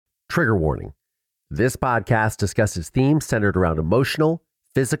Trigger warning. This podcast discusses themes centered around emotional,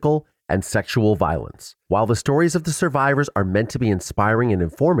 physical, and sexual violence. While the stories of the survivors are meant to be inspiring and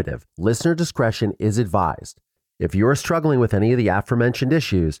informative, listener discretion is advised. If you are struggling with any of the aforementioned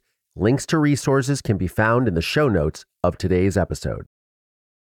issues, links to resources can be found in the show notes of today's episode.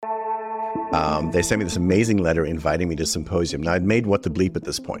 They sent me this amazing letter inviting me to a symposium. Now, I'd made What the Bleep at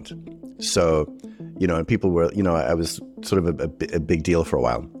this point. So, and people were, I was sort of a big deal for a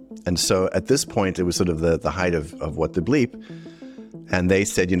while. And so at this point, it was sort of the height of What the Bleep. And they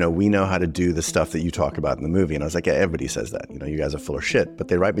said, we know how to do the stuff that you talk about in the movie. And I was like, yeah, everybody says that. You guys are full of shit. But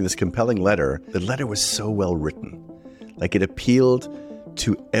they write me this compelling letter. The letter was so well written. Like, it appealed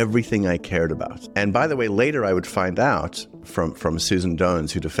to everything I cared about. And by the way, later I would find out from Susan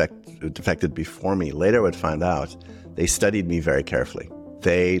Dones, who defected before me, later I would find out they studied me very carefully.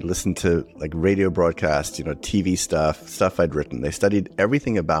 They listened to radio broadcasts, TV stuff I'd written. They studied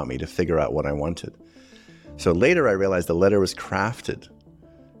everything about me to figure out what I wanted. So later I realized the letter was crafted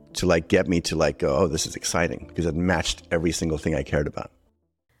to get me to go, oh, this is exciting, because it matched every single thing I cared about.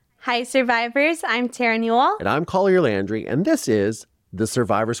 Hi, survivors. I'm Tara Newell. And I'm Collier Landry, and this is the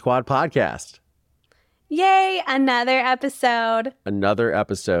Survivor Squad podcast. Yay, another episode. Another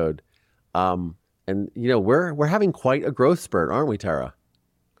episode. And we're having quite a growth spurt, aren't we, Tara?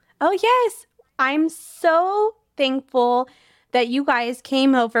 Oh, yes. I'm so thankful that you guys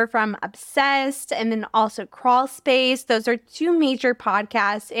came over from Obsessed and then also Crawl Space. Those are two major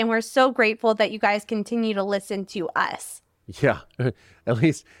podcasts, and we're so grateful that you guys continue to listen to us. Yeah, at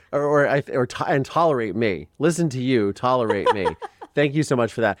least, and tolerate me. Listen to you, tolerate me. Thank you so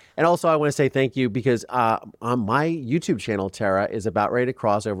much for that. And also, I want to say thank you because on my YouTube channel, Tara, is about ready to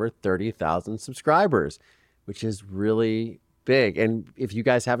cross over 30,000 subscribers, which is really big. And if you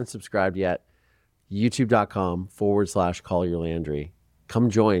guys haven't subscribed yet, youtube.com/Collier Landry. Come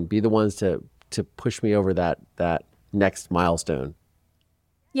join. Be the ones to push me over that next milestone.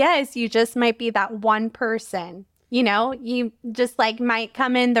 Yes, you just might be that one person. You just might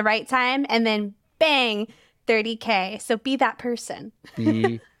come in the right time and then bang, 30K. So be that person.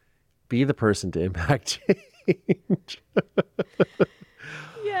 Be the person to impact change.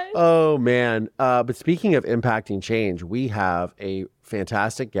 Yes. Oh, man. But speaking of impacting change, we have a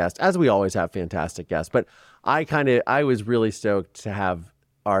fantastic guest, as we always have fantastic guests. But I was really stoked to have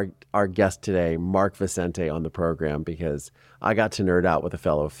our guest today, Mark Vicente, on the program because I got to nerd out with a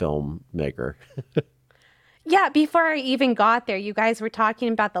fellow filmmaker. Yeah, before I even got there, you guys were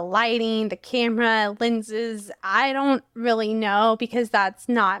talking about the lighting, the camera, lenses. I don't really know because that's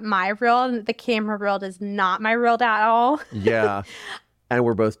not my world. The camera world is not my world at all. Yeah. And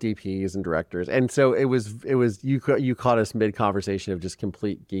we're both DPs and directors. And so it was you caught us mid-conversation of just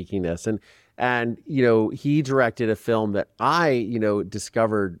complete geekiness. And he directed a film that I,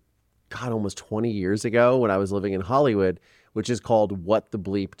 discovered, almost 20 years ago when I was living in Hollywood, which is called What the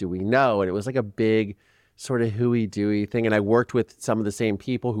Bleep Do We Know? And it was like a big sort of hooey-dooey thing. And I worked with some of the same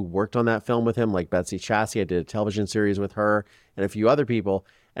people who worked on that film with him, like Betsy Chassie. I did a television series with her and a few other people.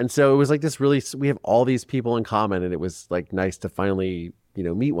 And so it was like this we have all these people in common. And it was nice to finally,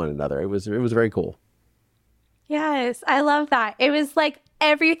 meet one another. It was very cool. Yes, I love that. It was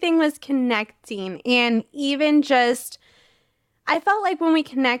everything was connecting. And even just, I felt like when we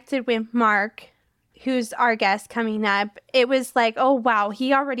connected with Mark, who's our guest coming up, it was oh, wow,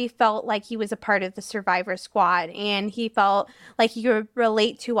 he already felt like he was a part of the Survivor Squad. And he felt like he could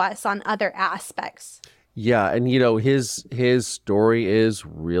relate to us on other aspects. Yeah. And, his story is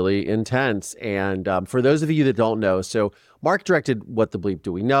really intense. And for those of you that don't know, so Mark directed What the Bleep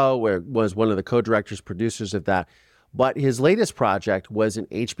Do We Know, where was one of the co-directors, producers of that. But his latest project was an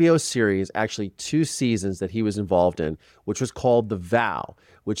HBO series, actually 2 seasons that he was involved in, which was called The Vow,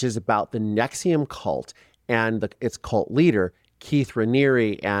 which is about the NXIVM cult and its cult leader, Keith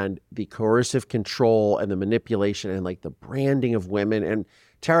Raniere, and the coercive control and the manipulation and the branding of women. And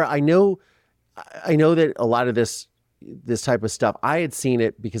Tara, I know that a lot of this type of stuff, I had seen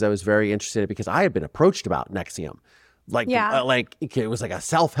it because I was very interested in it because I had been approached about NXIVM. It was a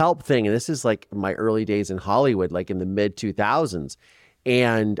self-help thing. And this is my early days in Hollywood, in the mid 2000s.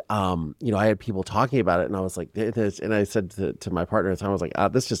 And, I had people talking about it and I was like, this, and I said to my partner at the time, I was like,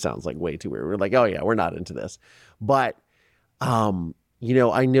 this just sounds way too weird. We're like, oh yeah, we're not into this. But, I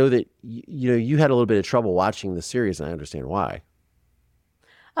know that, you had a little bit of trouble watching the series and I understand why.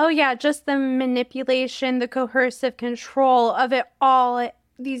 Oh yeah, just the manipulation, the coercive control of it all.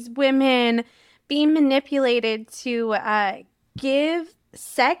 These women being manipulated to give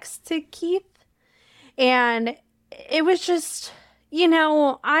sex to Keith. And it was just,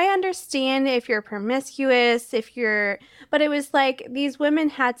 I understand if you're promiscuous, but it was like these women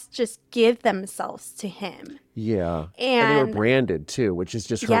had to just give themselves to him. Yeah. And they were And branded too, which is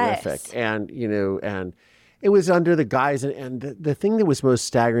just horrific. yes, And it was under the guise. And the thing that was most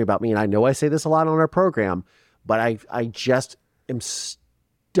staggering about me, and I know I say this a lot on our program, but I just am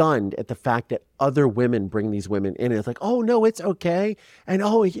stunned at the fact that other women bring these women in. And it's like, oh, no, it's okay. And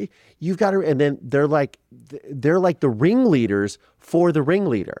you've got to, and then they're like the ringleaders for the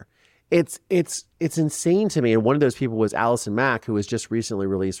ringleader. It's insane to me. And one of those people was Allison Mack, who was just recently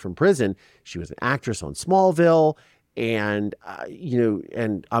released from prison. She was an actress on Smallville. And,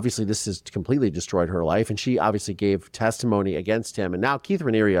 and obviously this has completely destroyed her life. And she obviously gave testimony against him. And now Keith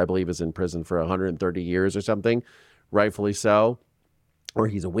Raniere, I believe, is in prison for 130 years or something, rightfully so. Or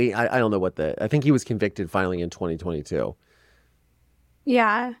he's away. I don't know I think he was convicted finally in 2022.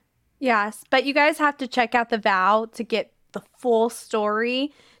 yeah, yes. But you guys have to check out The Vow to get the full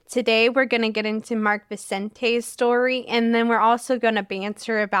story. Today, we're going to get into Mark Vicente's story, and then we're also going to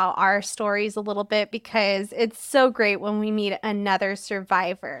banter about our stories a little bit because it's so great when we meet another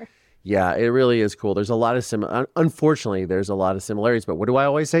survivor. Yeah, it really is cool. There's a lot of unfortunately, there's a lot of similarities. But what do I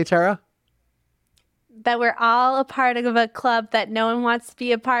always say, Tara? That we're all a part of a club that no one wants to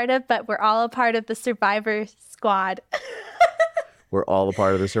be a part of, but we're all a part of the Survivor Squad. We're all a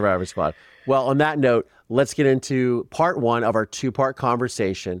part of the Survivor Squad. Well, on that note, let's get into part one of our two-part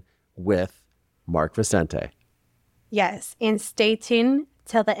conversation with Mark Vicente. Yes, and stay tuned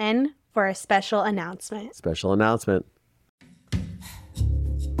till the end for a special announcement. Special announcement.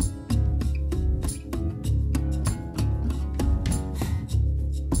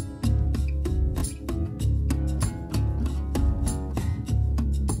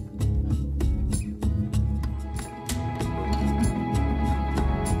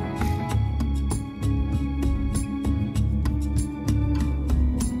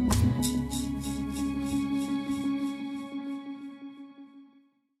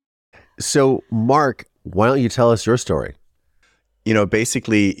 So, Mark, why don't you tell us your story?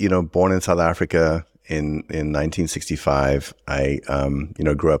 Basically, born in South Africa in 1965. I,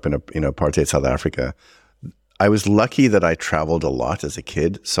 grew up in apartheid South Africa. I was lucky that I traveled a lot as a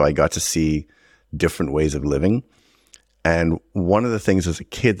kid, so I got to see different ways of living. And one of the things as a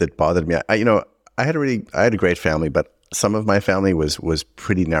kid that bothered me, I had a great family, but some of my family was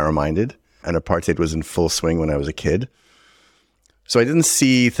pretty narrow-minded, and apartheid was in full swing when I was a kid. So I didn't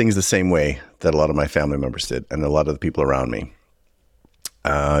see things the same way that a lot of my family members did, and a lot of the people around me.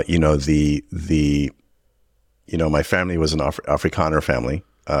 My family was an Afrikaner family,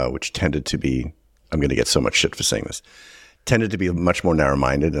 which tended to be, I'm going to get so much shit for saying this, tended to be much more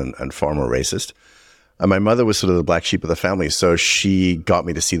narrow-minded and far more racist. And my mother was sort of the black sheep of the family, so she got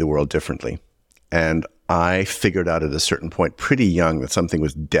me to see the world differently. And I figured out at a certain point, pretty young, that something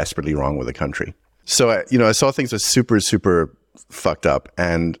was desperately wrong with the country. So I saw things as super, super fucked up,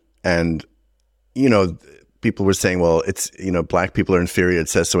 and people were saying, well, it's black people are inferior, it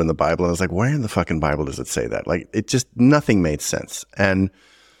says so in the Bible. And I was like, where in the fucking Bible does it say that? Like, it just, nothing made sense. And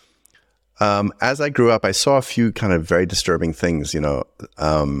as I grew up, I saw a few kind of very disturbing things,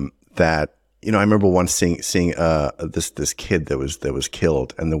 that I remember once seeing this kid that was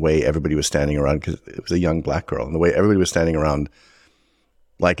killed, and the way everybody was standing around, because it was a young black girl, and the way everybody was standing around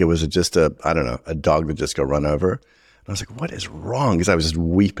like it was just a dog that just got run over. And I was like, what is wrong? Because I was just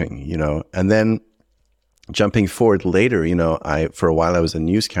weeping, And then jumping forward later, for a while I was a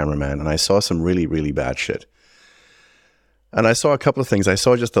news cameraman, and I saw some really, really bad shit. And I saw a couple of things. I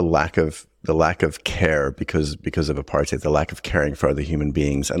saw just the lack of care because of apartheid, the lack of caring for other human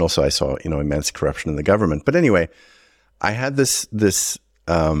beings, and also I saw immense corruption in the government. But anyway, I had this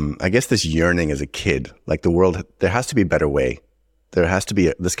I guess this yearning as a kid, like the world, there has to be a better way. There has to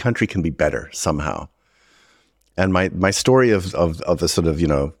be this country can be better somehow. And my story of the sort of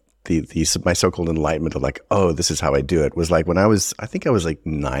my so-called enlightenment of like, oh, this is how I do it, was like when I think I was like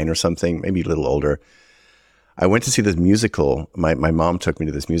 9 or something, maybe a little older. I went to see this musical. My mom took me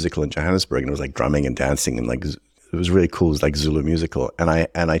to this musical in Johannesburg, and it was like drumming and dancing, and like it was really cool. It was like Zulu musical, and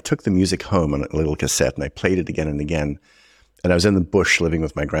I took the music home on a little cassette, and I played it again and again. And I was in the bush living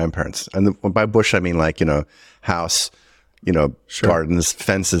with my grandparents, and by bush I mean like house, sure, gardens,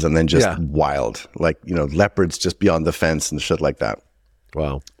 fences, and then just wild, like leopards just beyond the fence and shit like that.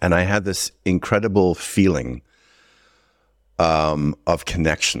 Wow. And I had this incredible feeling of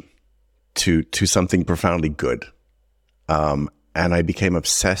connection to something profoundly good. And I became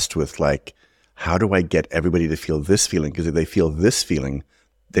obsessed with like, how do I get everybody to feel this feeling? Because if they feel this feeling,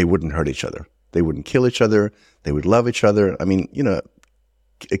 they wouldn't hurt each other. They wouldn't kill each other. They would love each other. I mean,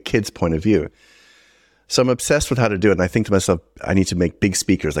 a kid's point of view. So I'm obsessed with how to do it. And I think to myself, I need to make big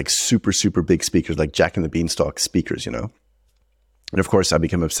speakers, like super, super big speakers, like Jack and the Beanstalk speakers, And of course, I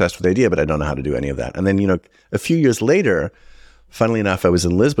become obsessed with the idea, but I don't know how to do any of that. And then, a few years later, funnily enough, I was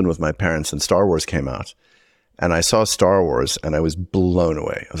in Lisbon with my parents and Star Wars came out. And I saw Star Wars and I was blown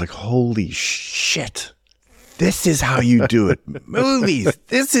away. I was like, holy shit, this is how you do it. Movies,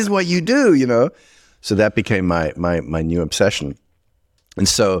 this is what you do, So that became my new obsession. And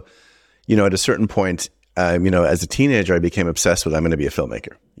so, at a certain point, as a teenager, I became obsessed with, I'm going to be a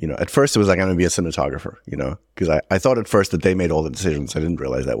filmmaker. At first it was like, I'm going to be a cinematographer, because I thought at first that they made all the decisions. I didn't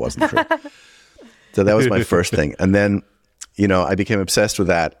realize that wasn't true. So that was my first thing. And then, I became obsessed with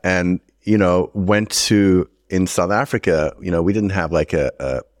that and, in South Africa, we didn't have like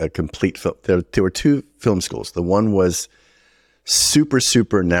a complete film. There were two film schools. The one was super,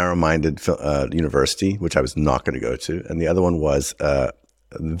 super narrow-minded university, which I was not going to go to. And the other one was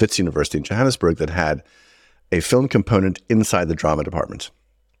Wits University in Johannesburg that had a film component inside the drama department.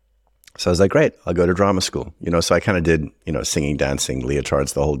 So I was like, great, I'll go to drama school. So I kind of did, singing, dancing,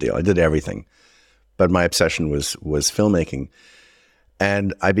 leotards, the whole deal. I did everything. But my obsession was filmmaking.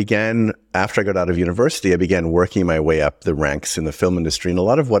 And I began, after I got out of university, I began working my way up the ranks in the film industry. And a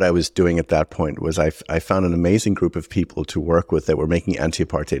lot of what I was doing at that point was I found an amazing group of people to work with that were making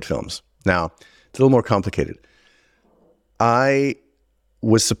anti-apartheid films. Now, it's a little more complicated. I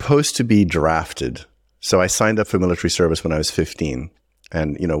was supposed to be drafted. So I signed up for military service when I was 15.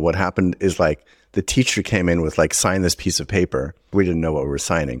 And, what happened is like the teacher came in with like, sign this piece of paper. We didn't know what we were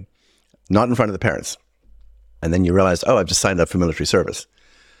signing. Not in front of the parents. And then you realize, oh, I've just signed up for military service.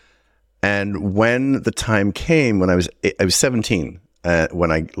 And when the time came, when I was 17,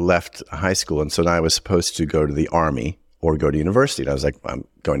 when I left high school. And so now I was supposed to go to the army or go to university. And I was like, I'm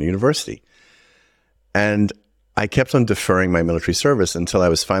going to university. And I kept on deferring my military service until I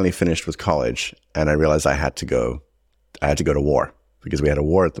was finally finished with college. And I realized I had to go to war because we had a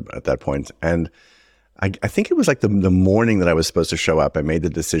war at that point. And I think it was like the morning that I was supposed to show up, I made the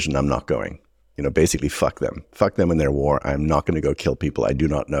decision I'm not going. Basically fuck them in their war. I'm not going to go kill people I do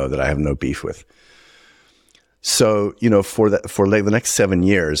not know, that I have no beef with. So, for like the next 7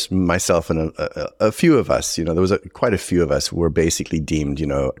 years, myself and a few of us, there was quite a few of us were basically deemed,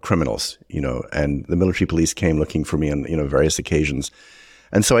 criminals, and the military police came looking for me on, various occasions.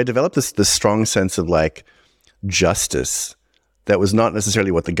 And so I developed this strong sense of like justice that was not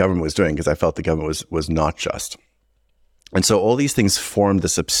necessarily what the government was doing, because I felt the government was not just. And so all these things formed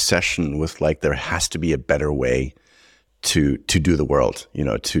this obsession with like, there has to be a better way to do the world,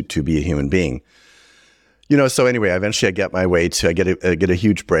 to be a human being. So anyway, eventually I get my way to, I get a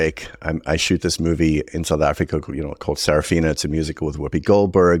huge break. I shoot this movie in South Africa, called Serafina. It's a musical with Whoopi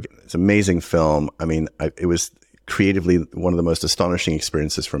Goldberg. It's an amazing film. I mean, it was creatively one of the most astonishing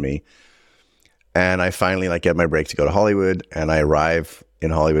experiences for me. And I finally like get my break to go to Hollywood, and I arrive in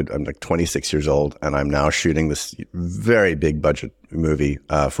Hollywood. I'm like 26 years old, and I'm now shooting this very big budget movie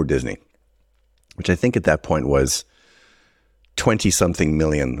for Disney, which I think at that point was 20 something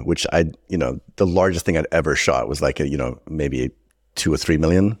million, which the largest thing I'd ever shot was like maybe 2 or 3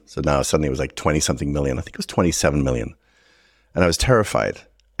 million. So now suddenly it was like 20 something million. I think it was 27 million. And I was terrified.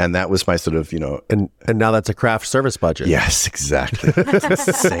 And that was my sort of, And now that's a craft service budget. Yes, exactly. It's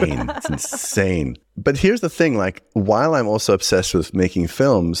insane. It's insane. But here's the thing, like, while I'm also obsessed with making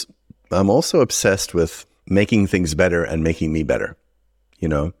films, I'm also obsessed with making things better and making me better,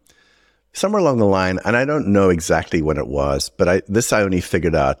 Somewhere along the line, and I don't know exactly when it was, but I only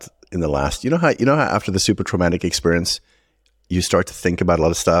figured out in the last, how after the super traumatic experience, you start to think about a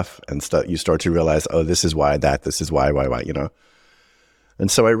lot of stuff and you start to realize, oh, this is why, this is why, And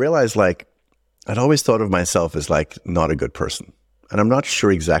so I realized, like, I'd always thought of myself as like not a good person. And I'm not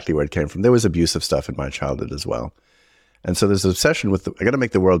sure exactly where it came from. There was abusive stuff in my childhood as well. And so there's an obsession with, I got to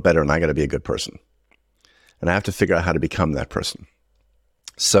make the world better and I got to be a good person. And I have to figure out how to become that person.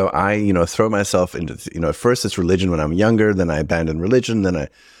 So I, throw myself into, first it's religion when I'm younger, then I abandon religion, then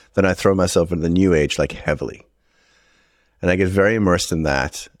I throw myself into the new age, like heavily. And I get very immersed in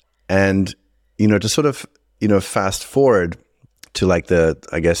that. And, to sort of, fast forward to like the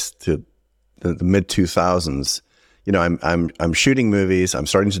mid 2000s, I'm shooting movies, I'm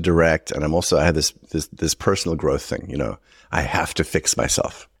starting to direct, and I had this personal growth thing, I have to fix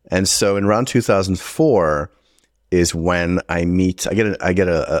myself. And so in around 2004 is when I get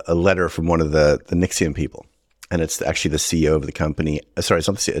a letter from one of the Nixian people, and it's actually the CEO of the company. Sorry,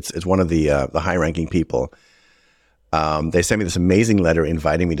 it's one of the high-ranking people. They sent me this amazing letter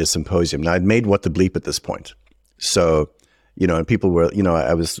inviting me to a symposium. Now I'd made What the Bleep at this point, so and people were,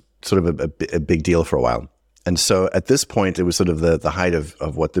 I was sort of a big deal for a while. And so at this point, it was sort of the height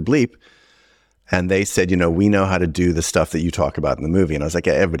of What the Bleep. And they said, we know how to do the stuff that you talk about in the movie. And I was like,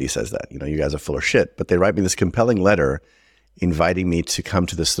 yeah, everybody says that. You guys are full of shit. But they write me this compelling letter inviting me to come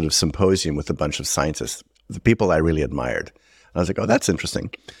to this sort of symposium with a bunch of scientists, the people I really admired. And I was like, oh, that's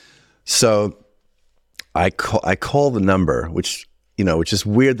interesting. So I call the number, which is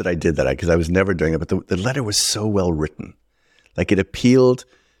weird that I did that because I was never doing it. But the letter was so well written. Like, it appealed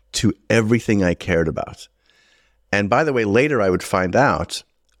to everything I cared about. And by the way, later I would find out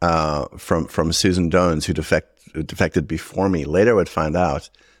from Susan Dones, who defected before me. Later I would find out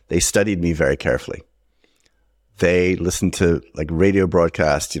they studied me very carefully. They listened to like radio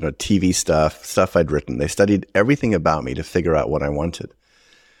broadcasts, TV stuff I'd written. They studied everything about me to figure out what I wanted.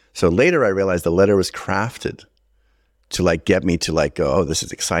 So later I realized the letter was crafted to like get me to like go, oh, this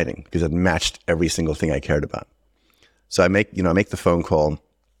is exciting, because it matched every single thing I cared about. So I make the phone call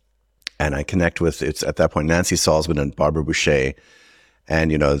and I connect with, it's at that point, Nancy Salzman and Barbara Boucher.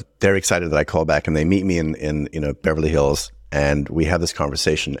 And, they're excited that I call back, and they meet me in Beverly Hills, and we have this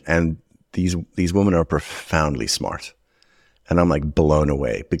conversation. And these women are profoundly smart. And I'm like blown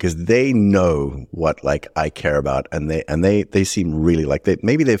away because they know what like I care about. And they seem really like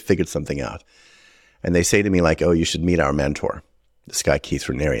maybe they've figured something out. And they say to me like, oh, you should meet our mentor, this guy, Keith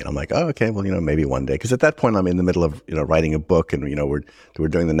Raniere. And I'm like, oh, okay, well, maybe one day. Because at that point I'm in the middle of, writing a book, and, we're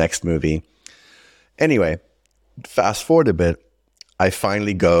doing the next movie. Anyway, fast forward a bit. I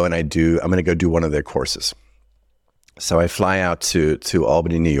finally go and I'm going to go do one of their courses. So I fly out to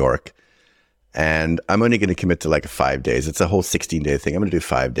Albany, New York, and I'm only going to commit to like 5 days. It's a whole 16-day thing. I'm going to do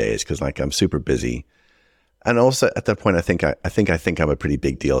 5 days because like I'm super busy. And also at that point, I think I'm a pretty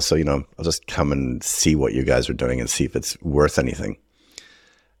big deal. So, I'll just come and see what you guys are doing and see if it's worth anything.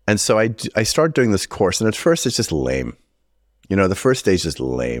 And so I start doing this course, and at first it's just lame. The first day is just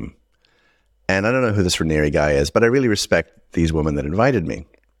lame. And I don't know who this Raniere guy is, but I really respect these women that invited me.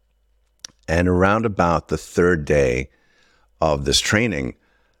 And around about the third day of this training,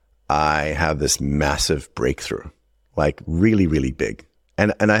 I have this massive breakthrough, like really, really big.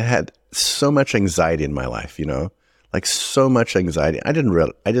 And I had so much anxiety in my life, like so much anxiety. I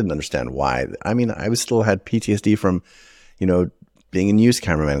didn't understand why. I mean, I still had PTSD from, being a news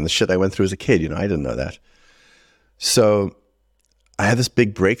cameraman and the shit I went through as a kid. I didn't know that. So I had this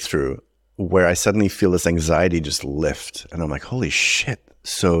big breakthrough where I suddenly feel this anxiety just lift. And I'm like, holy shit.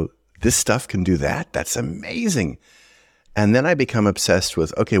 So this stuff can do that? That's amazing. And then I become obsessed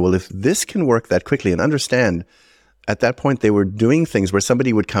with, okay, well, if this can work that quickly, and understand at that point they were doing things where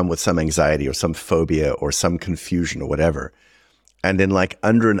somebody would come with some anxiety or some phobia or some confusion or whatever. And in like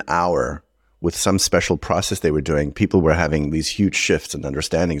under an hour, with some special process they were doing, people were having these huge shifts and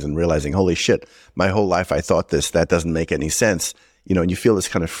understandings and realizing, holy shit, my whole life I thought this, that doesn't make any sense. And you feel this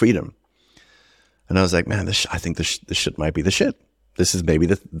kind of freedom. And I was like, man, I think this shit might be the shit. This is maybe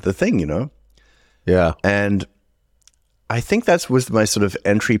the thing, Yeah. And I think that was my sort of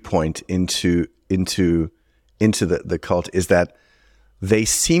entry point into the cult, is that they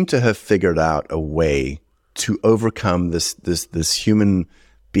seem to have figured out a way to overcome this human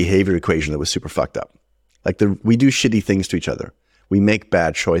behavior equation that was super fucked up. Like we do shitty things to each other. We make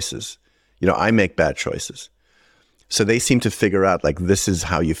bad choices. I make bad choices. So they seem to figure out like this is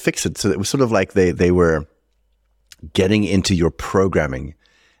how you fix it. So it was sort of like they were getting into your programming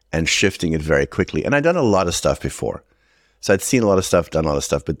and shifting it very quickly. And I'd done a lot of stuff before. So I'd seen a lot of stuff, done a lot of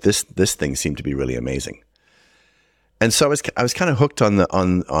stuff, but this thing seemed to be really amazing. And so I was kind of hooked on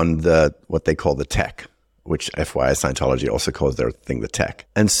the what they call the tech, which FYI Scientology also calls their thing the tech.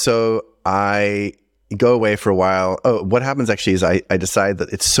 And so I go away for a while. Oh, what happens actually is I decide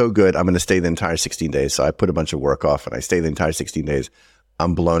that it's so good, I'm going to stay the entire 16 days. So I put a bunch of work off and I stay the entire 16 days.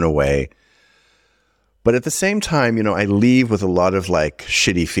 I'm blown away. But at the same time, I leave with a lot of like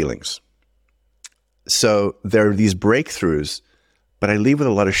shitty feelings. So there are these breakthroughs, but I leave with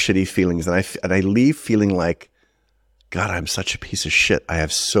a lot of shitty feelings. And I leave feeling like, God, I'm such a piece of shit. I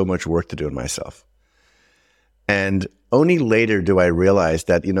have so much work to do in myself. And only later do I realize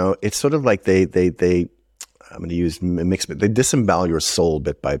that, it's sort of like they I'm going to use mixed, they disembowel your soul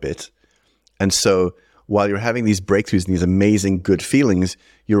bit by bit. And so while you're having these breakthroughs and these amazing good feelings,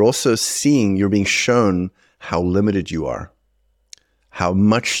 you're also you're being shown how limited you are, how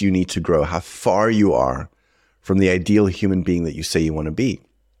much you need to grow, how far you are from the ideal human being that you say you want to be.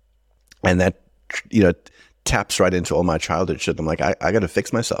 And that, taps right into all my childhood shit. I'm like, I got to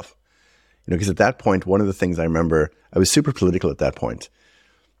fix myself. Because at that point, one of the things I remember, I was super political at that point,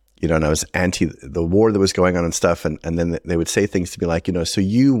 and I was anti the war that was going on and stuff. And then they would say things to me like, so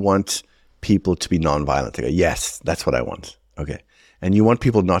you want people to be nonviolent. I go, yes, that's what I want. Okay. And you want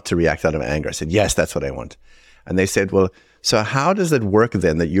people not to react out of anger. I said, yes, that's what I want. And they said, well, So how does it work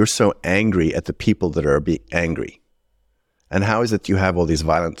then that you're so angry at the people that are being angry? And how is it you have all these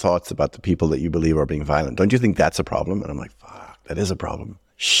violent thoughts about the people that you believe are being violent? Don't you think that's a problem? And I'm like, fuck, that is a problem.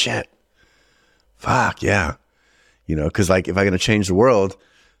 Shit. Fuck, yeah. You know, because like if I'm going to change the world,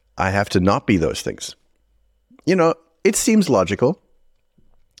 I have to not be those things. You know, it seems logical.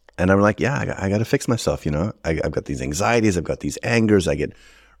 And I'm like, yeah, I got to fix myself, you know. I've got these anxieties, I've got these angers, I get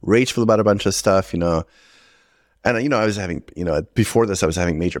rageful about a bunch of stuff, you know. And, you know, I was having, you know, before this, I was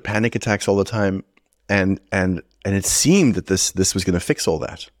having major panic attacks all the time. And it seemed that this was going to fix all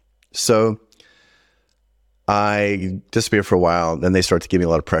that. So I disappeared for a while. Then they started to give me a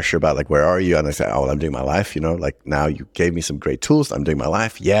lot of pressure about like, where are you? And I said, oh, well, I'm doing my life. You know, like now you gave me some great tools. I'm doing my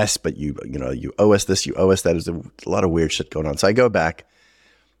life. Yes, but you know, you owe us this, you owe us that. There's a lot of weird shit going on. So I go back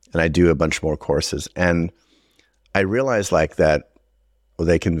and I do a bunch more courses. And I realized like that, well,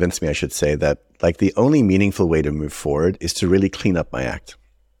 they convinced me, I should say, that like the only meaningful way to move forward is to really clean up my act.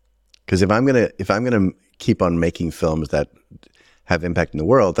 Because if I'm gonna keep on making films that have impact in the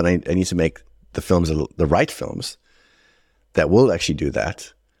world, then I need to make the films, the right films that will actually do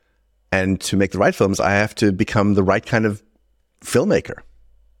that. And to make the right films, I have to become the right kind of filmmaker.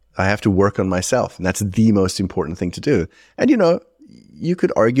 I have to work on myself, and that's the most important thing to do. And you know, you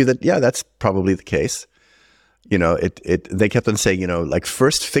could argue that yeah, that's probably the case. You know, they kept on saying, you know, like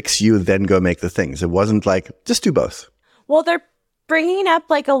first fix you, then go make the things. It wasn't like just do both. Well, they're bringing up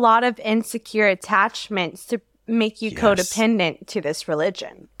like a lot of insecure attachments to make you codependent to this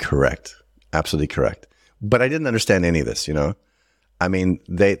religion. Correct. Absolutely correct. But I didn't understand any of this, you know. I mean,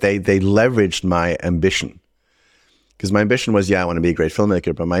 they leveraged my ambition. Because my ambition was, yeah, I want to be a great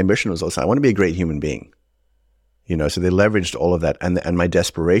filmmaker, but my ambition was also, I want to be a great human being. You know, so they leveraged all of that. And my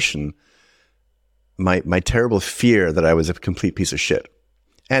desperation, my terrible fear that I was a complete piece of shit.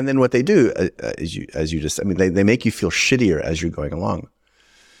 And then what they do, as you just, I mean, they make you feel shittier as you're going along.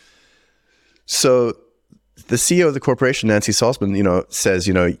 So the CEO of the corporation, Nancy Salzman, you know, says,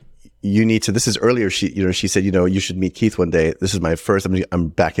 you know, you need to, this is earlier, she said, you know, you should meet Keith one day. This is my first, I'm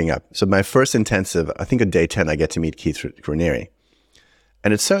backing up. So my first intensive, I think on day 10, I get to meet Keith Raniere.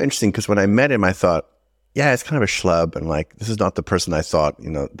 And it's so interesting because when I met him, I thought, yeah, it's kind of a schlub. And like, this is not the person I thought,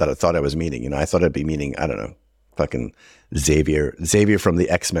 you know, that I thought I was meeting. You know, I thought I'd be meeting, I don't know, fucking Xavier from the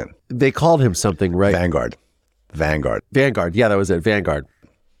X-Men. They called him something, right? Vanguard. Yeah, that was it. Vanguard.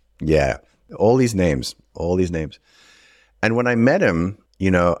 Yeah. All these names. And when I met him, you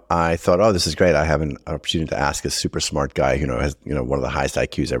know, I thought, oh, this is great. I have an opportunity to ask a super smart guy, you know, has, you know, one of the highest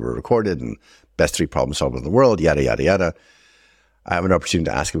IQs ever recorded and best 3 problem solvers in the world, yada, yada, yada. I have an opportunity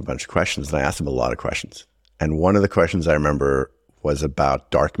to ask him a bunch of questions, and I asked him a lot of questions. And one of the questions I remember was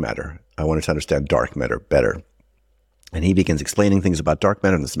about dark matter. I wanted to understand dark matter better. And he begins explaining things about dark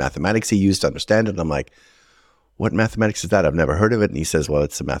matter and this mathematics he used to understand it. And I'm like, what mathematics is that? I've never heard of it. And he says, well,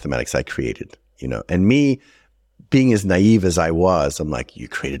 it's the mathematics I created, you know. And me being as naive as I was, I'm like, you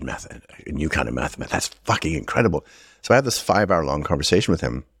created a new kind of mathematics. That's fucking incredible. So I have this 5-hour long conversation with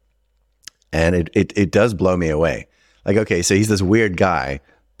him, and it does blow me away. Like, okay, so he's this weird guy,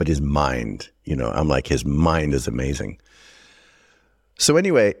 but his mind, you know, I'm like, his mind is amazing. So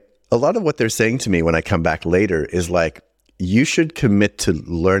anyway, a lot of what they're saying to me when I come back later is like, you should commit to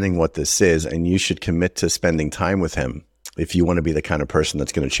learning what this is, and you should commit to spending time with him if you want to be the kind of person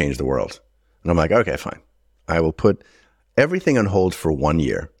that's going to change the world. And I'm like, okay, fine. I will put everything on hold for 1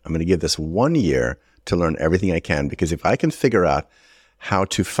 year. I'm going to give this 1 year to learn everything I can, because if I can figure out how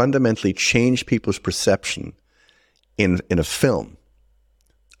to fundamentally change people's perception in a film,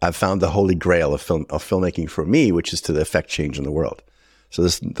 I've found the holy grail of filmmaking for me, which is to affect change in the world. So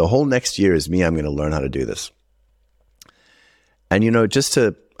the whole next year is me. I'm going to learn how to do this. And, you know,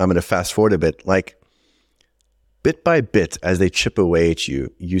 I'm going to fast forward a bit, like bit by bit, as they chip away at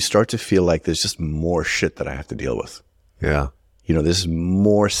you, you start to feel like there's just more shit that I have to deal with. Yeah. You know, there's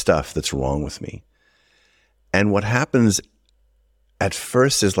more stuff that's wrong with me. And what happens at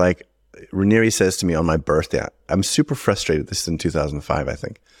first is like, Raniere says to me on my birthday, I'm super frustrated. This is in 2005, I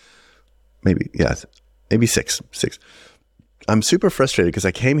think. Maybe six. I'm super frustrated because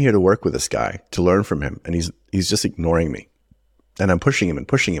I came here to work with this guy, to learn from him, and he's just ignoring me. And I'm pushing him and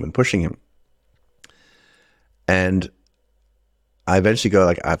pushing him and pushing him. And I eventually go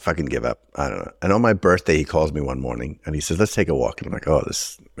like, I fucking give up. I don't know. And on my birthday, he calls me one morning and he says, let's take a walk. And I'm like, oh,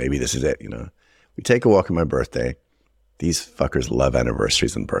 maybe this is it, you know. We take a walk on my birthday. These fuckers love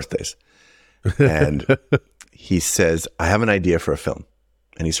anniversaries and birthdays. And he says, I have an idea for a film.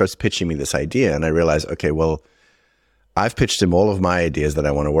 And he starts pitching me this idea. And I realize, okay, well, I've pitched him all of my ideas that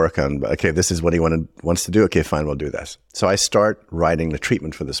I want to work on. But okay, this is what he wants to do. Okay, fine, we'll do this. So I start writing the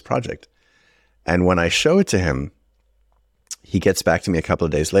treatment for this project. And when I show it to him, he gets back to me a couple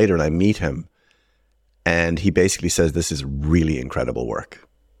of days later and I meet him. And he basically says, this is really incredible work.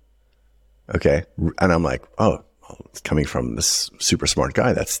 Okay. And I'm like, oh, well, it's coming from this super smart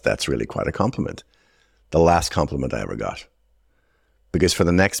guy. That's really quite a compliment. The last compliment I ever got. Because for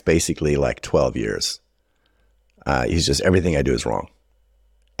the next basically like 12 years, he's just, everything I do is wrong.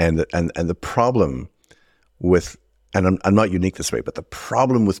 And the problem with, and I'm not unique this way, but the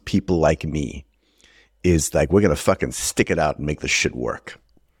problem with people like me is like, we're going to fucking stick it out and make this shit work.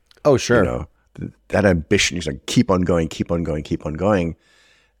 Oh, sure. You know, that ambition is like, keep on going, keep on going, keep on going.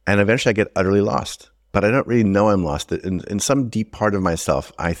 And eventually I get utterly lost, but I don't really know I'm lost. In some deep part of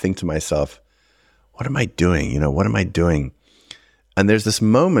myself, I think to myself, what am I doing? You know, what am I doing? And there's this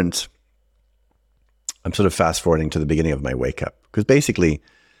moment, I'm sort of fast forwarding to the beginning of my wake up, because basically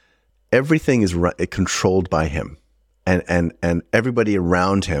everything is controlled by him, and everybody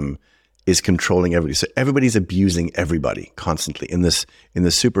around him is controlling everybody. So everybody's abusing everybody constantly in this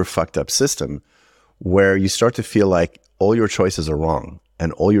super fucked up system where you start to feel like all your choices are wrong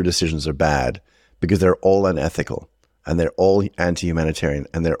and all your decisions are bad because they're all unethical and they're all anti-humanitarian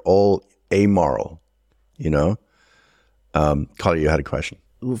and they're all amoral, you know? Collier, you had a question.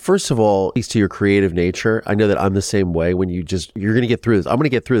 First of all, speaks to your creative nature. I know that I'm the same way. When you're going to get through this. I'm going to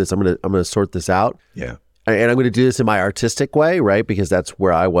get through this. I'm going to sort this out. Yeah. And I'm going to do this in my artistic way, right? Because that's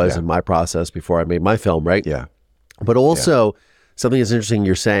where I was in my process before I made my film, right? Yeah. But also, something that's interesting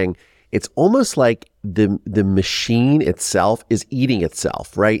you're saying, it's almost like the machine itself is eating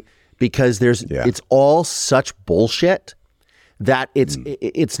itself, right? Because it's all such bullshit that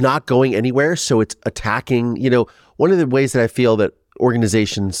it's not going anywhere. So it's attacking, you know, one of the ways that I feel that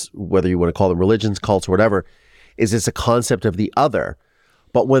organizations, whether you want to call them religions, cults, or whatever, is it's a concept of the other.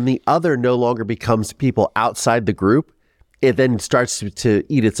 But when the other no longer becomes people outside the group, it then starts to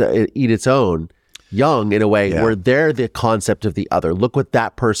eat its own young in a way where they're the concept of the other. Look what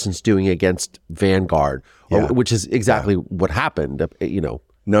that person's doing against Vanguard, which is exactly what happened, you know.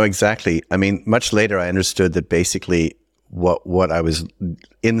 No, exactly. I mean, much later I understood that basically what I was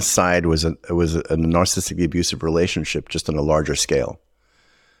inside was a narcissistically abusive relationship, just on a larger scale.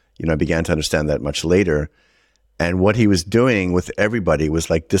 You know, I began to understand that much later. And what he was doing with everybody was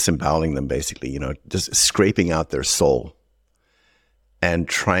like disemboweling them, basically, you know, just scraping out their soul and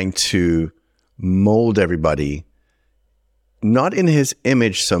trying to mold everybody, not in his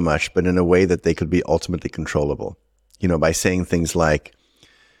image so much, but in a way that they could be ultimately controllable, you know, by saying things like,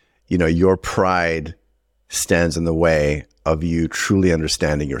 you know, your pride stands in the way of you truly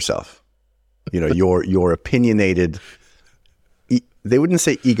understanding yourself. You know, your opinionated, they wouldn't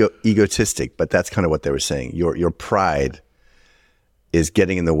say egotistic, but that's kind of what they were saying. Your pride is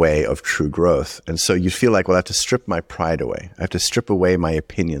getting in the way of true growth. And so you feel like, well, I have to strip my pride away. I have to strip away my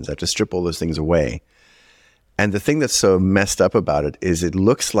opinions. I have to strip all those things away. And the thing that's so messed up about it is it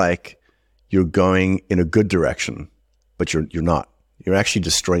looks like you're going in a good direction, but you're not. You're actually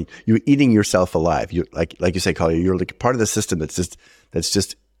destroying, you're eating yourself alive. You like you say, Collier, you're like part of the system that's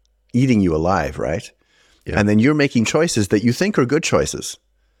just eating you alive, right? Yeah. And then you're making choices that you think are good choices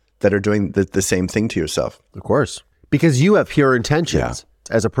that are doing the same thing to yourself. Of course. Because you have pure intentions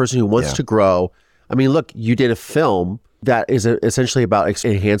as a person who wants to grow. I mean, look, you did a film that is essentially about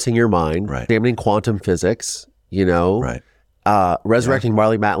enhancing your mind, examining quantum physics, you know, resurrecting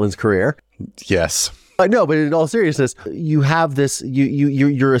Marley Matlin's career. Yes. No, but in all seriousness, you have this,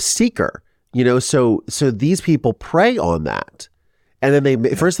 you're a seeker, you know, so these people prey on that. And then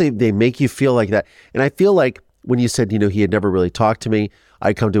they make you feel like that. And I feel like when you said, you know, he had never really talked to me,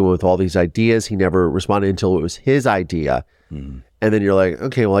 I come to him with all these ideas. He never responded until it was his idea. And then you're like,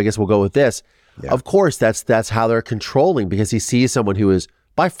 okay, well, I guess we'll go with this. Yeah. Of course, that's how they're controlling, because he sees someone who is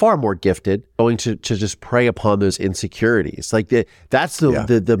by far more gifted going to just prey upon those insecurities. Like that's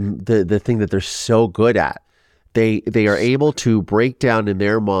the thing that they're so good at. They are able to break down in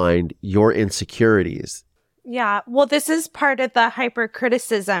their mind your insecurities. Yeah. Well, this is part of the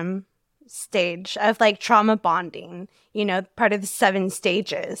hypercriticism stage of like trauma bonding, you know, part of the 7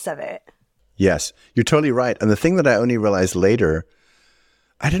 stages of it. Yes, you're totally right. And the thing that I only realized later,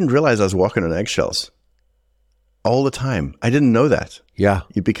 I didn't realize I was walking on eggshells all the time. I didn't know that. Yeah.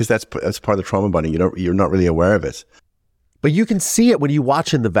 Because that's part of the trauma bonding. You're not really aware of it. But you can see it when you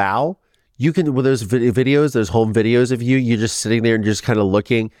watch in The Vow. You can, with those videos, those home videos of you're just sitting there and just kind of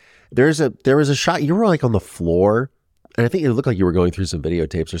looking. There was a shot, you were like on the floor, and I think it looked like you were going through some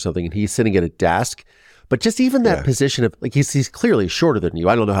videotapes or something, and he's sitting at a desk. But just even that position of, like, he's clearly shorter than you.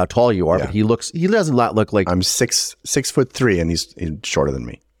 I don't know how tall you are, but he doesn't look like... I'm 6'3", and he's shorter than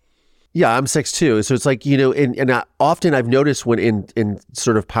me. Yeah, I'm 6'2". So it's like, you know, and often I've noticed when in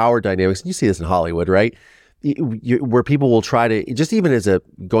sort of power dynamics, and you see this in Hollywood, right? where people will try to, just even as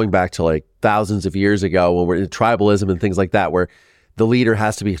going back to like thousands of years ago when we're in tribalism and things like that, where the leader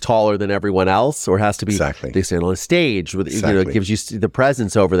has to be taller than everyone else, or has to be, they stand on a stage with, it gives you the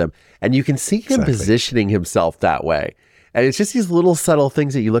presence over them. And you can see him positioning himself that way. And it's just these little subtle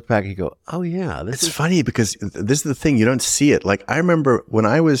things that you look back and you go, oh yeah, it's funny because this is the thing, you don't see it. Like I remember when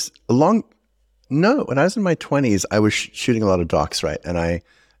I was when I was in my 20s, I was shooting a lot of docs, right? And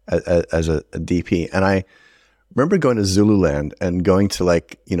as a DP, and I remember going to Zululand and going to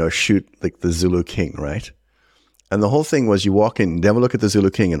like, shoot like the Zulu king, right? And the whole thing was you walk in, never look at the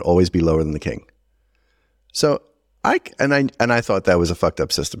Zulu king and always be lower than the king. So I thought that was a fucked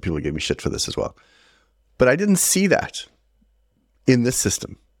up system. People gave me shit for this as well. But I didn't see that in this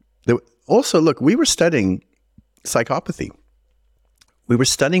system. Also, look, we were studying psychopathy. We were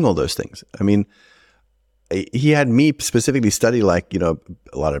studying all those things. I mean, he had me specifically study like, a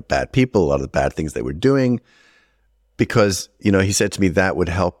lot of bad people, a lot of the bad things they were doing, because, he said to me that would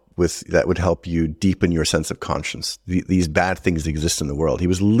help you deepen your sense of conscience. These bad things exist in the world. He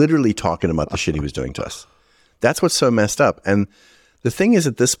was literally talking about the shit he was doing to us. That's what's so messed up. And the thing is,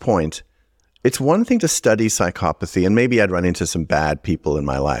 at this point, it's one thing to study psychopathy, and maybe I'd run into some bad people in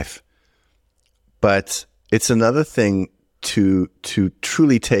my life, but it's another thing to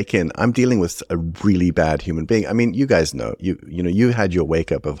truly take in, I'm dealing with a really bad human being. I mean, you guys know, you had your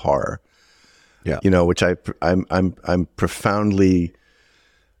wake up of horror, which I'm profoundly,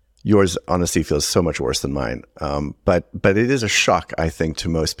 yours honestly feels so much worse than mine. But it is a shock, I think, to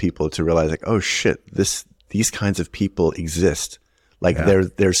most people to realize like, oh shit, these kinds of people exist. Like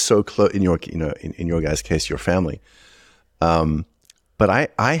they're so close in your, in your guys' case, your family. But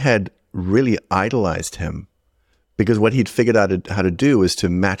I had really idolized him, because what he'd figured out how to do was to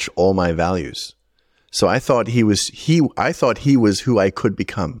match all my values. So I thought he was who I could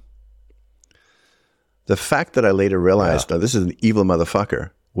become. The fact that I later realized, now this is an evil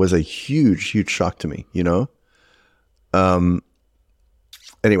motherfucker, was a huge, huge shock to me,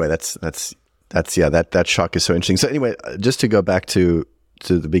 Anyway, that shock is so interesting. So anyway, just to go back to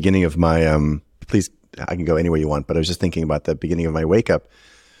the beginning of my, please, I can go anywhere you want, but I was just thinking about the beginning of my wake up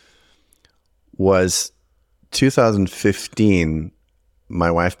was 2015.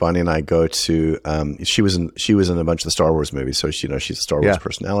 My wife Bonnie and I go to, she was in a bunch of the Star Wars movies, so she's a Star Wars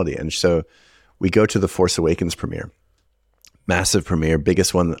personality, and so we go to the Force Awakens premiere, massive premiere,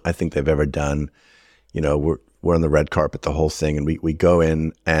 biggest one I think they've ever done. We're on the red carpet, the whole thing, and we go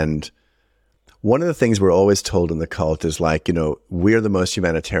in, and one of the things we're always told in the cult is like, we're the most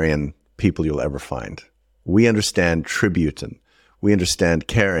humanitarian people you'll ever find. We understand tribute, and we understand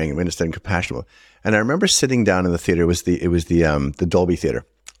caring, and we understand compassion. And I remember sitting down in the theater. It was the Dolby Theater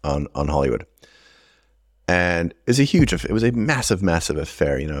on Hollywood, and it was a massive, massive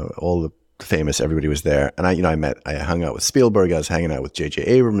affair. All the famous, everybody was there, and I hung out with Spielberg. I was hanging out with J.J.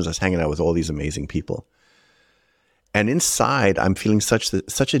 Abrams. I was hanging out with all these amazing people. And inside, I'm feeling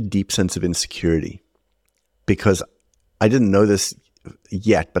such a deep sense of insecurity, because I didn't know this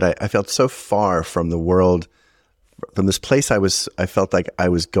yet, but I felt so far from the world, from this place I felt like I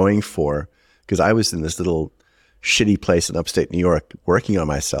was going for, because I was in this little shitty place in upstate New York working on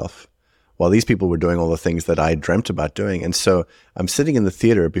myself while these people were doing all the things that I dreamt about doing. And so I'm sitting in the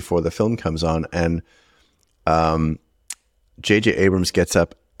theater before the film comes on, and J.J. Abrams gets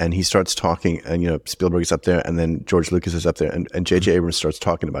up and he starts talking, and Spielberg is up there, and then George Lucas is up there, and J.J. Abrams starts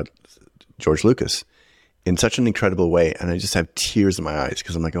talking about George Lucas in such an incredible way, and I just have tears in my eyes,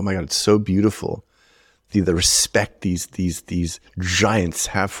 because I'm like, oh my God, it's so beautiful, the respect these giants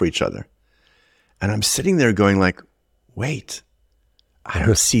have for each other. And I'm sitting there going like, wait, I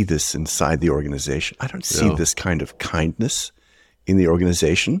don't see this inside the organization. I don't see this kind of kindness in the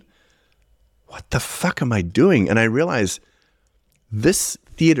organization. What the fuck am I doing? And I realize this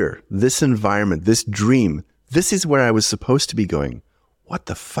theater, this environment, this dream, this is where I was supposed to be going. What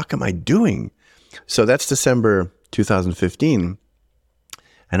the fuck am I doing? So that's December 2015.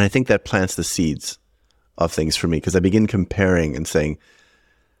 And I think that plants the seeds of things for me, because I begin comparing and saying,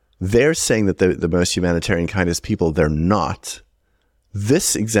 they're saying that they're the most humanitarian, kindest people. They're not.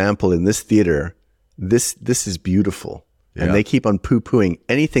 This example in this theater, this is beautiful. Yeah. And they keep on poo-pooing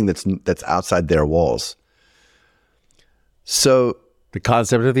anything that's outside their walls. So the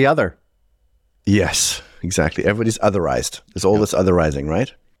concept of the other. Yes, exactly. Everybody's otherized. There's all this otherizing,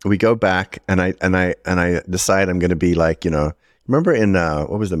 right? We go back, and I decide I'm going to be like, remember in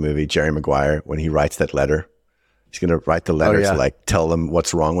what was the movie, Jerry Maguire, when he writes that letter? He's going to write the letter to like tell them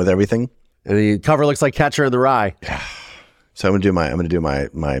what's wrong with everything. And the cover looks like Catcher in the Rye. So I'm gonna do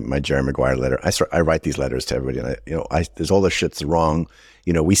my Jerry Maguire letter. I write these letters to everybody, and there's all this shit's wrong.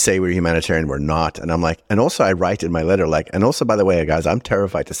 We say we're humanitarian, we're not, and I'm like, and also I write in my letter and also, by the way, guys, I'm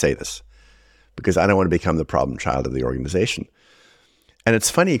terrified to say this because I don't want to become the problem child of the organization. And it's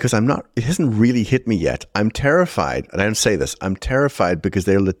funny because it hasn't really hit me yet. I'm terrified, and I don't say this. I'm terrified because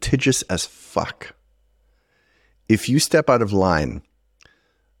they're litigious as fuck. If you step out of line,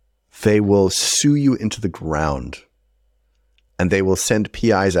 they will sue you into the ground. And they will send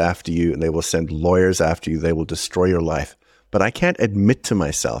PIs after you, and they will send lawyers after you. They will destroy your life. But I can't admit to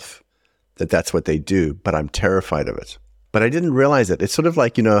myself that that's what they do, but I'm terrified of it. But I didn't realize it. It's sort of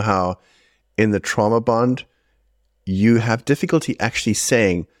like, how in the trauma bond, you have difficulty actually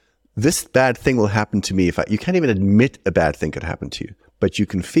saying, this bad thing will happen to me. You can't even admit a bad thing could happen to you, but you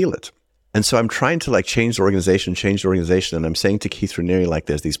can feel it. And so I'm trying to change the organization. And I'm saying to Keith Raniere,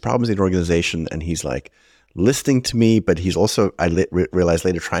 there's these problems in the organization. And he's listening to me, but he's also, I realized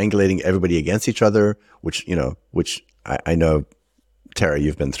later, triangulating everybody against each other, which I know, Tara,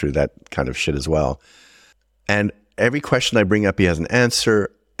 you've been through that kind of shit as well. And every question I bring up, he has an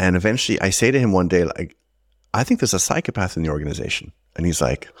answer. And eventually I say to him one day, I think there's a psychopath in the organization. And he's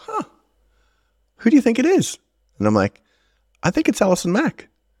like, who do you think it is? And I'm like, I think it's Alison Mack.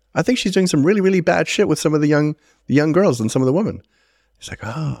 I think she's doing some really, really bad shit with some of the young girls and some of the women. He's like,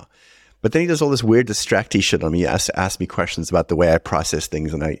 oh. But then he does all this weird distracty shit on me. He has to ask me questions about the way I process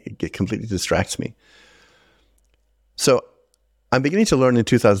things, and it completely distracts me. So I'm beginning to learn in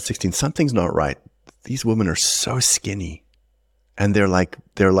 2016, something's not right. These women are so skinny, and they're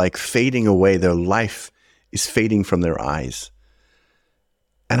like fading away. Their life is fading from their eyes.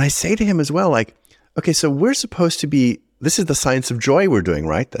 And I say to him as well, okay, so we're supposed to be, this is the science of joy we're doing,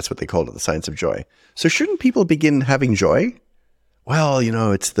 right? That's what they call it, the science of joy. So shouldn't people begin having joy? Well,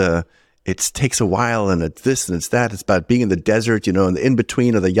 it takes a while, and it's this and it's that. It's about being in the desert, and the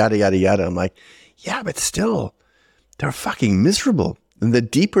in-between, or the yada, yada, yada. I'm like, yeah, but still, they're fucking miserable. And the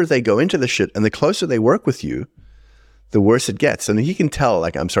deeper they go into the shit and the closer they work with you, the worse it gets. And he can tell,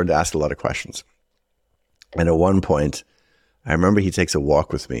 I'm starting to ask a lot of questions. And at one point, I remember he takes a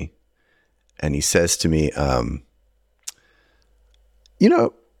walk with me, and he says to me,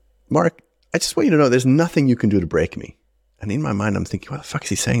 Mark, I just want you to know there's nothing you can do to break me. And in my mind, I'm thinking, why the fuck is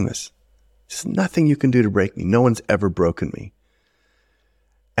he saying this? There's nothing you can do to break me. No one's ever broken me.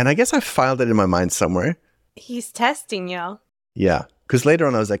 And I guess I filed it in my mind somewhere. He's testing you. Yeah. Because later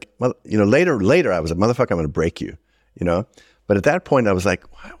on, I was like, well, later I was like, motherfucker, I'm going to break you, But at that point, I was like,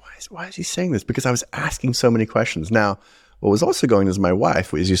 why is he saying this? Because I was asking so many questions. Now, what was also going is my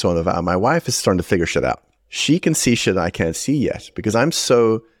wife, as you saw in the vow, my wife is starting to figure shit out. She can see shit I can't see yet because I'm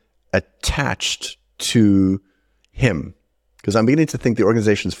so attached to him. Because I'm beginning to think the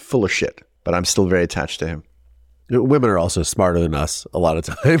organization's full of shit, but I'm still very attached to him. Women are also smarter than us a lot of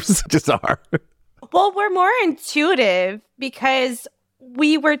times, just are. Well, we're more intuitive because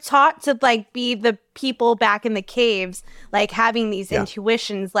we were taught to be the people back in the caves, having these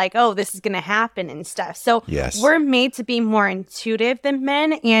intuitions, oh, this is going to happen and stuff. So we're made to be more intuitive than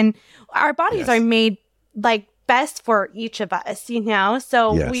men, and our bodies are made best for each of us,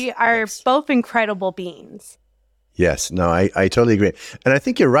 So we are both incredible beings. Yes, no, I totally agree. And I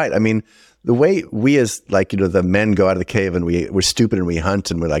think you're right. I mean, the way we as the men go out of the cave and we're stupid and we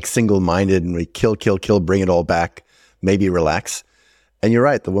hunt and we're single-minded and we kill, bring it all back, maybe relax. And you're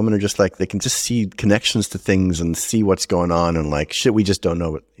right. The women are just they can just see connections to things and see what's going on and shit, we just don't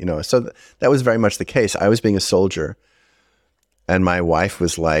know what, So that was very much the case. I was being a soldier and my wife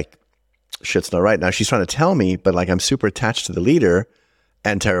was like, shit's not right. Now she's trying to tell me, but I'm super attached to the leader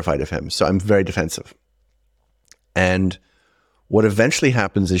and terrified of him. So I'm very defensive. And what eventually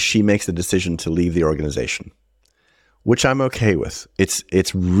happens is she makes the decision to leave the organization, which I'm okay with.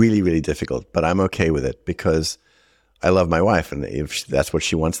 It's really, really difficult, but I'm okay with it because I love my wife. And if that's what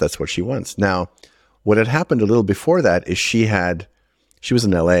she wants, that's what she wants. Now, what had happened a little before that is she was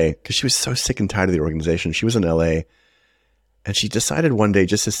in LA because she was so sick and tired of the organization. She was in LA and she decided one day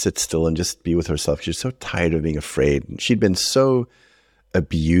just to sit still and just be with herself. She was so tired of being afraid. And she'd been so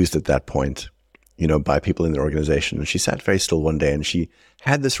abused at that point, by people in the organization. And she sat very still one day and she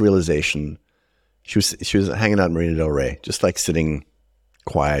had this realization. She was hanging out in Marina Del Rey, just sitting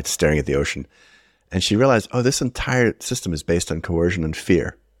quiet, staring at the ocean. And she realized, oh, this entire system is based on coercion and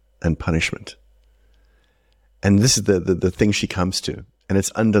fear and punishment. And this is the thing she comes to. And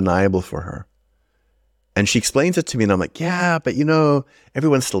it's undeniable for her. And she explains it to me and I'm like, yeah, but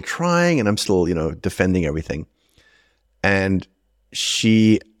everyone's still trying and I'm still, defending everything. And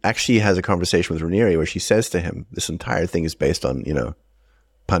she actually has a conversation with Raniere where she says to him, this entire thing is based on,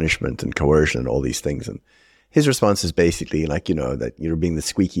 punishment and coercion and all these things. And his response is basically like, that you're being the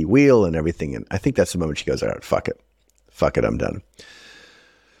squeaky wheel and everything. And I think that's the moment she goes, all right, fuck it, I'm done.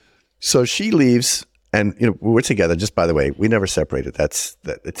 So she leaves, and we're together. Just by the way, we never separated.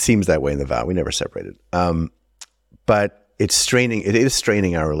 It seems that way in the vow. We never separated. But it is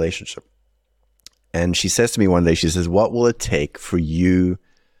straining our relationship. And she says to me one day, she says, what will it take for you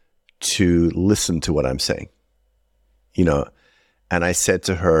to listen to what I'm saying? And I said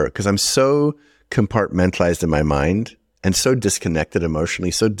to her, because I'm so compartmentalized in my mind and so disconnected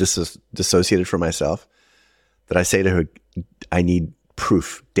emotionally, so dissociated from myself, that I say to her, I need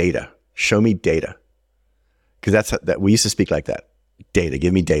proof, data. Show me data. Because that we used to speak like that. Data,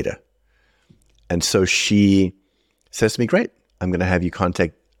 give me data. And so she says to me, great, I'm going to have you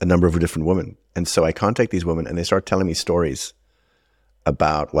contact a number of different women. And so I contact these women, and they start telling me stories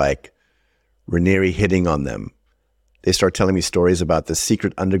about like Raniere hitting on them. They start telling me stories about the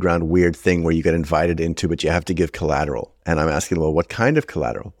secret underground weird thing where you get invited into, but you have to give collateral. And I'm asking, well, what kind of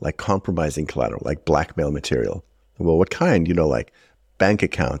collateral? Like compromising collateral, like blackmail material. Well, what kind? Like bank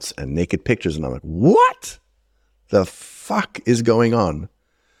accounts and naked pictures. And I'm like, what the fuck is going on?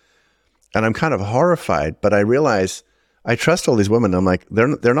 And I'm kind of horrified, but I realize I trust all these women. I'm like,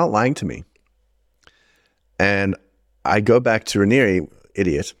 they're not lying to me. And I go back to Raniere,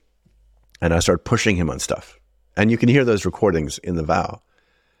 idiot, and I start pushing him on stuff. And you can hear those recordings in the vow.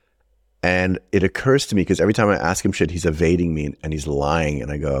 And it occurs to me, because every time I ask him shit, he's evading me and he's lying.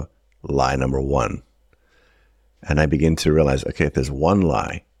 And I go, lie number one. And I begin to realize, okay, if there's one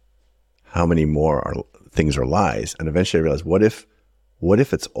lie, how many more things are lies? And eventually I realize, what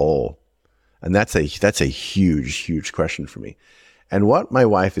if it's all? And that's a huge, huge question for me. And what my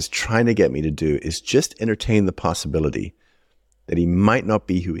wife is trying to get me to do is just entertain the possibility that he might not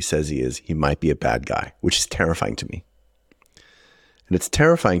be who he says he is. He might be a bad guy, which is terrifying to me. And it's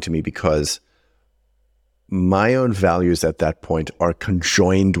terrifying to me because my own values at that point are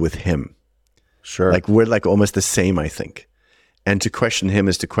conjoined with him. Sure. Like we're like almost the same, I think. And to question him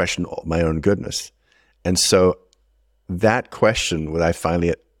is to question my own goodness. And so that question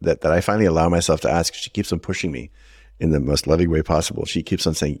that I finally allow myself to ask, she keeps on pushing me in the most loving way possible. She keeps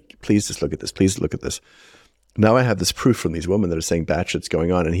on saying, please just look at this. Please look at this. Now I have this proof from these women that are saying bad shit's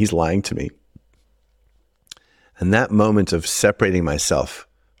going on, and he's lying to me. And that moment of separating myself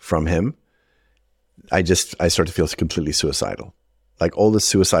from him, I start to feel completely suicidal. Like all this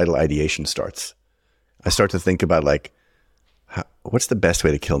suicidal ideation starts. I start to think about like, what's the best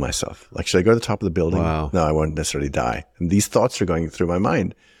way to kill myself? Like, should I go to the top of the building? Wow. No, I won't necessarily die. And these thoughts are going through my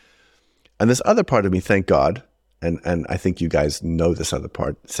mind. And this other part of me, thank God, and I think you guys know this other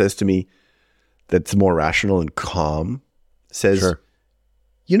part, says to me that's more rational and calm, says, sure.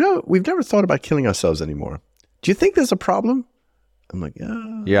 We've never thought about killing ourselves anymore. Do you think there's a problem? I'm like,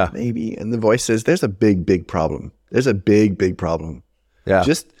 yeah, maybe. And the voice says, there's a big, big problem. There's a big, big problem. Yeah.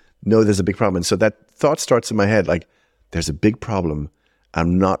 Just know there's a big problem. And so that thought starts in my head, like, there's a big problem.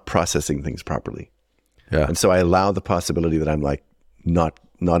 I'm not processing things properly. Yeah. And so I allow the possibility that I'm like not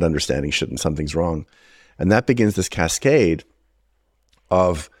understanding shit and something's wrong. And that begins this cascade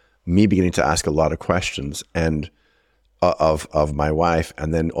of me beginning to ask a lot of questions and of my wife.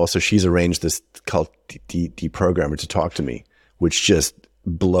 And then also she's arranged this cult deprogrammer to talk to me, which just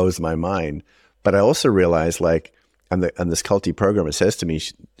blows my mind. But I also realize like, and this cult deprogrammer says to me,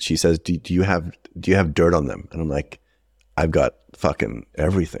 she says, do you have dirt on them? And I'm like, I've got fucking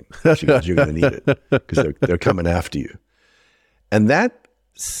everything. She goes, you're going to need it because they're coming after you. And that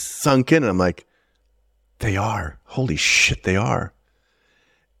sunk in, and I'm like, they are. Holy shit, they are.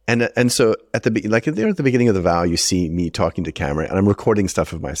 And so at the beginning of the vow, you see me talking to camera, and I'm recording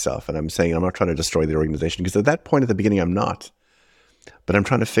stuff of myself, and I'm saying I'm not trying to destroy the organization, because at that point at the beginning, I'm not. But I'm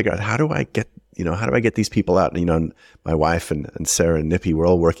trying to figure out how do I get these people out? And, my wife and Sarah and Nippy, we're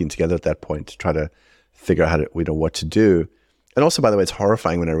all working together at that point to try to figure out what to do. And also, by the way, it's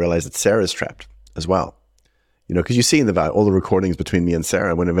horrifying when I realize that Sarah's trapped as well. Because you see in the vow all the recordings between me and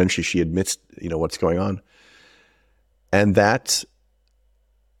Sarah when eventually she admits, what's going on. And that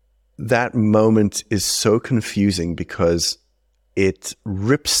moment is so confusing because it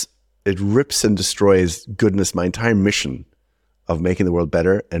rips and destroys goodness, my entire mission of making the world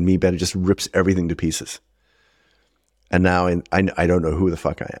better and me better, just rips everything to pieces. And now I don't know who the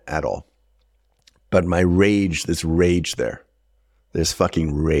fuck I am at all. But my rage, there's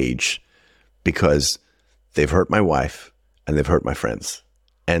fucking rage because they've hurt my wife and they've hurt my friends.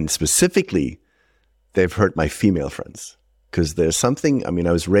 And specifically, they've hurt my female friends. Because there's something,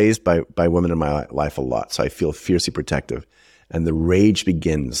 I was raised by women in my life a lot, so I feel fiercely protective. And the rage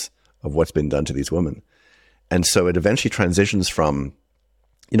begins of what's been done to these women. And so it eventually transitions from,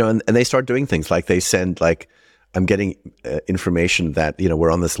 and they start doing things like they send I'm getting information that,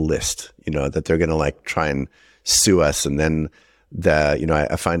 we're on this list, that they're going to like try and sue us. And then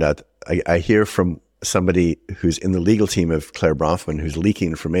I find out, I hear from somebody who's in the legal team of Claire Bronfman, who's leaking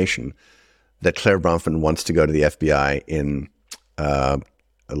information, that Claire Bronfman wants to go to the FBI in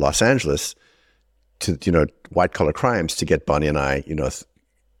Los Angeles to, white collar crimes to get Bonnie and I,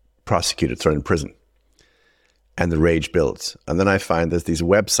 prosecuted, thrown in prison. And the rage builds. And then I find there's these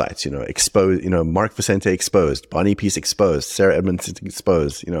websites, exposed, Mark Vicente exposed, Bonnie Peace exposed, Sarah Edmonds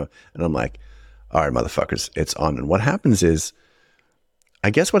exposed, and I'm like, all right, motherfuckers, it's on. And what happens is I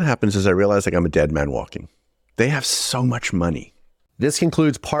realize like I'm a dead man walking. They have so much money. This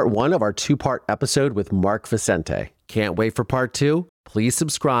concludes part 1 of our 2-part episode with Mark Vicente. Can't wait for part 2? Please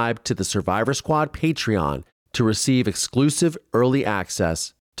subscribe to the Survivor Squad Patreon to receive exclusive early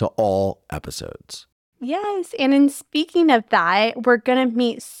access to all episodes. Yes, and in speaking of that, we're going to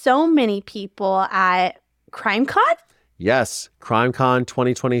meet so many people at CrimeCon. Yes, CrimeCon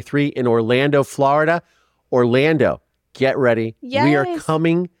 2023 in Orlando, Florida. Orlando, get ready. Yes. We are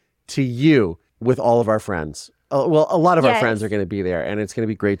coming to you with all of our friends. Well, a lot of our friends are going to be there, and it's going to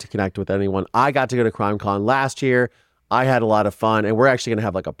be great to connect with anyone. I got to go to CrimeCon last year. I had a lot of fun, and we're actually going to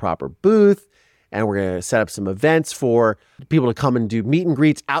have like a proper booth, and we're going to set up some events for people to come and do meet and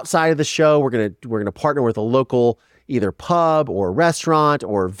greets outside of the show. We're going to partner with a local either pub or restaurant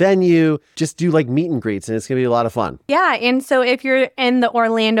or venue, just do like meet and greets, and it's going to be a lot of fun. Yeah, and so if you're in the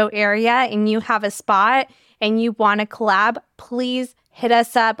Orlando area and you have a spot and you want to collab, please hit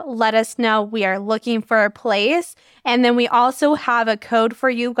us up. Let us know. We are looking for a place. And then we also have a code for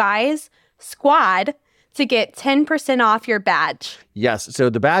you guys, SQUAD, to get 10% off your badge. Yes. So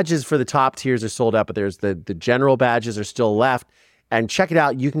the badges for the top tiers are sold out, but there's the general badges are still left. And check it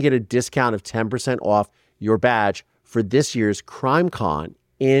out. You can get a discount of 10% off your badge for this year's CrimeCon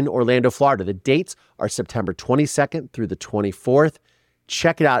in Orlando, Florida. The dates are September 22nd through the 24th.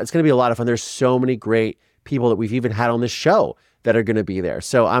 Check it out. It's going to be a lot of fun. There's so many great people that we've even had on this show that are going to be there.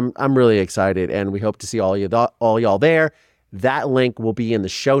 So I'm really excited, and we hope to see all y'all there. That link will be in the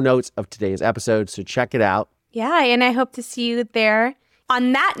show notes of today's episode, so check it out. Yeah, and I hope to see you there.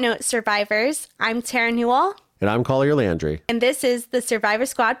 On that note, survivors, I'm Tara Newell. And I'm Collier Landry. And this is the Survivor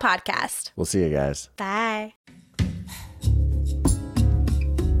Squad podcast. We'll see you guys. Bye.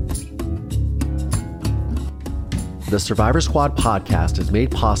 The Survivor Squad podcast is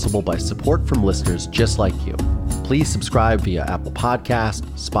made possible by support from listeners just like you. Please subscribe via Apple Podcasts,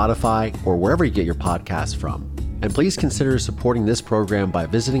 Spotify, or wherever you get your podcasts from. And please consider supporting this program by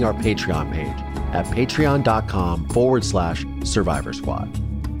visiting our Patreon page at patreon.com/Survivor Squad.